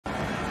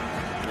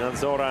And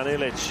Zoran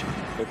Ilic,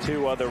 the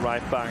two other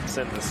right-backs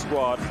in the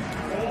squad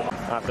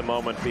at the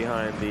moment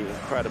behind the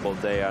incredible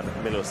Dejan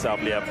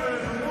Milosavljev.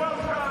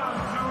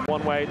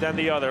 One way, then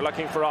the other,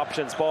 looking for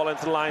options. Ball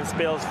into the line,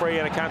 spills free,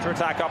 and a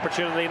counter-attack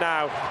opportunity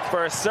now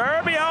for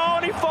Serbia. Oh,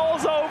 and he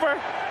falls over.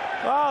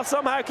 Oh,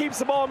 somehow keeps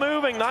the ball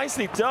moving.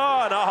 Nicely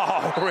done.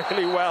 Oh,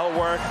 really well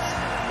worked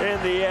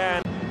in the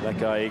end. That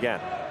guy again.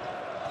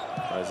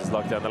 Tries his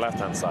luck down the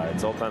left-hand side.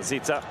 Zoltan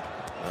Zica.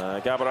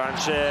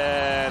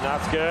 Gaborancin.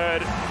 That's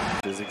good.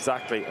 This is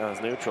exactly as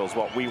neutral as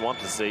what we want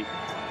to see.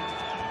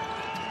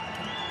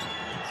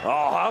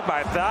 Oh, how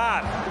about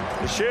that?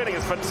 The shooting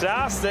is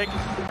fantastic.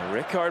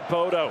 Ricard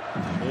Bodo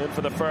in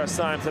for the first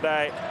time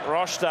today.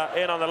 Rosta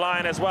in on the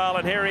line as well,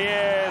 and here he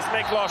is.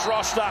 Miklos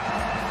Rosta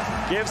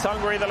gives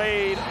Hungary the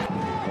lead.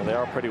 Well, they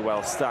are pretty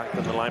well stacked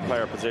in the line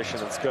player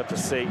position. It's good to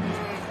see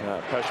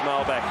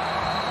Peshmalbek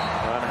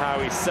and how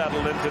he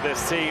settled into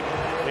this team.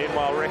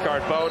 Meanwhile,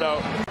 Ricard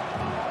Bodo.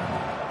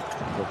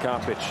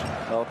 Kapic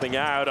helping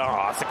out.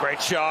 Oh, it's a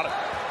great shot.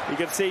 You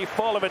can see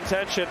full of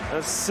intention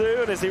as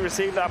soon as he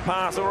received that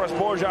pass. Uros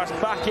Borjas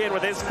back in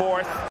with his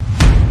fourth.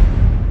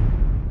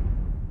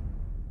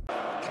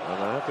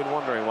 And I have been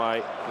wondering why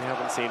we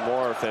haven't seen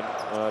more of him,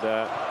 but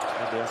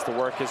he has to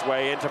work his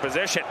way into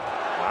position.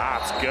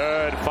 That's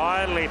good.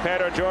 Finally,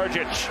 Pedro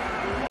Djordjic.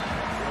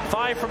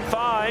 5 from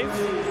 5.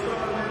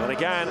 And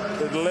again,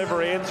 the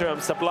delivery into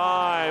him,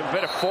 sublime.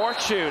 Bit of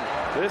fortune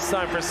this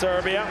time for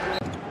Serbia.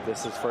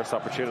 This is first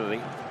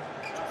opportunity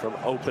from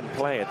open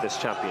play at this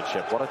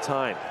championship. What a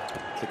time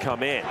to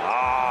come in.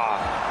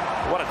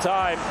 Ah, what a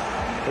time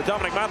for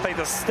Dominic Mattei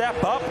to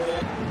step up.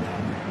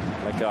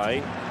 That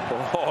guy.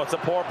 Oh, it's a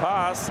poor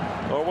pass.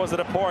 Or was it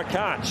a poor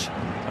catch?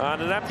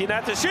 And an empty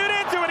net to shoot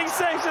into, and he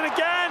saves it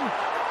again.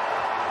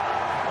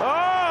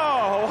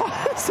 Oh,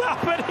 what's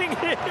happening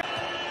here?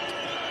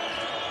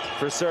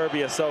 For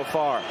Serbia so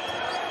far.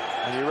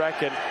 And you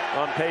reckon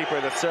on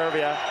paper that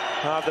Serbia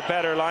have the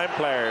better line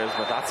players,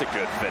 but that's a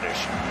good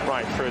finish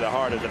right through the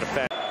heart of the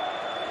defense.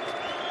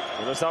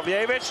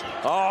 Milosavljevic,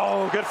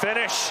 oh, good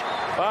finish.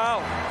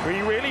 Well,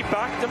 he really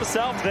backed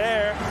himself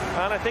there,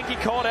 and I think he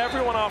caught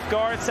everyone off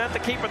guard, sent the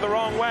keeper the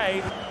wrong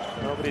way.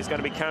 Nobody's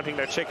going to be counting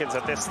their chickens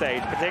at this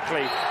stage,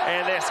 particularly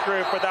in this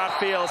group, but that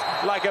feels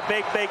like a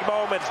big, big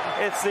moment.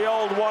 It's the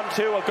old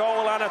 1-2, a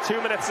goal and a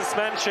 2-minute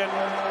suspension.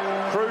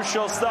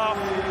 Crucial stuff.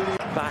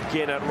 Back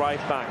in at right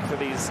back for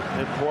these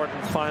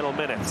important final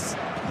minutes.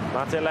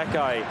 Mate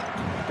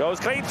Lekai goes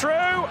clean through.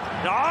 Oh,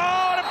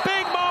 what a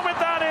big moment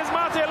that is,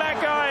 Mate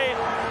Lekai.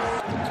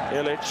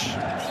 Ilic,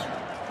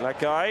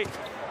 Lekai.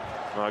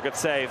 Oh, good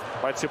save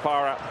by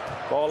Tsupara.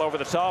 Ball over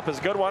the top is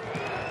a good one.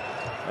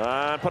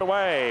 And put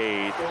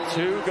away.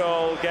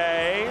 2-goal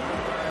game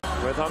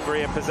with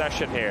Hungary in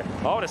possession here.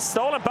 Oh, and it's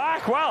stolen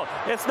back. Well,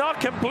 it's not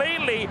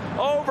completely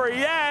over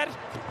yet.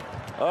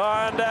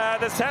 And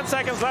there's 10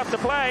 seconds left to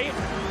play.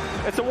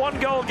 It's a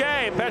 1-goal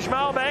game.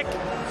 Peshmalbek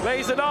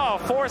lays it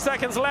off. 4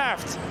 seconds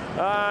left.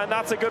 And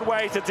that's a good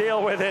way to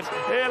deal with it.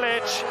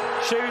 Ilic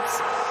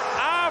shoots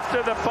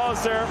after the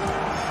buzzer.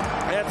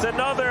 It's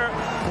another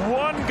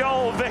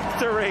 1-goal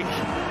victory.